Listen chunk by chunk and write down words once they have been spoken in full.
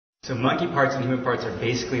So monkey parts and human parts are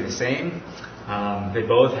basically the same. They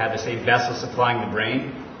both have the same vessel supplying the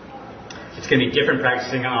brain. It's going to be different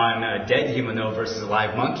practicing on a dead human though versus a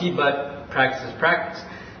live monkey, but practice is practice.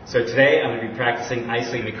 So today I'm going to be practicing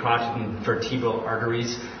isolating the carotid and vertebral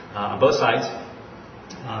arteries on both sides.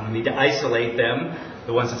 We need to isolate them,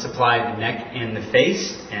 the ones that supply the neck and the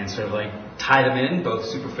face, and sort of like tie them in, both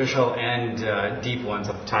superficial and deep ones.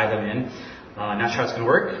 I'll tie them in. Not sure how it's going to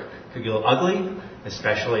work. Could be a little ugly,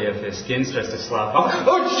 especially if the skin starts to slough off.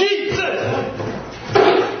 Oh, Jesus!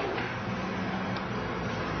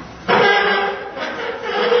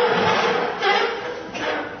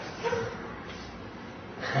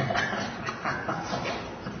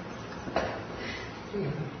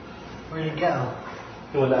 Where'd it go?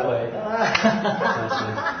 Going that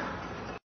way.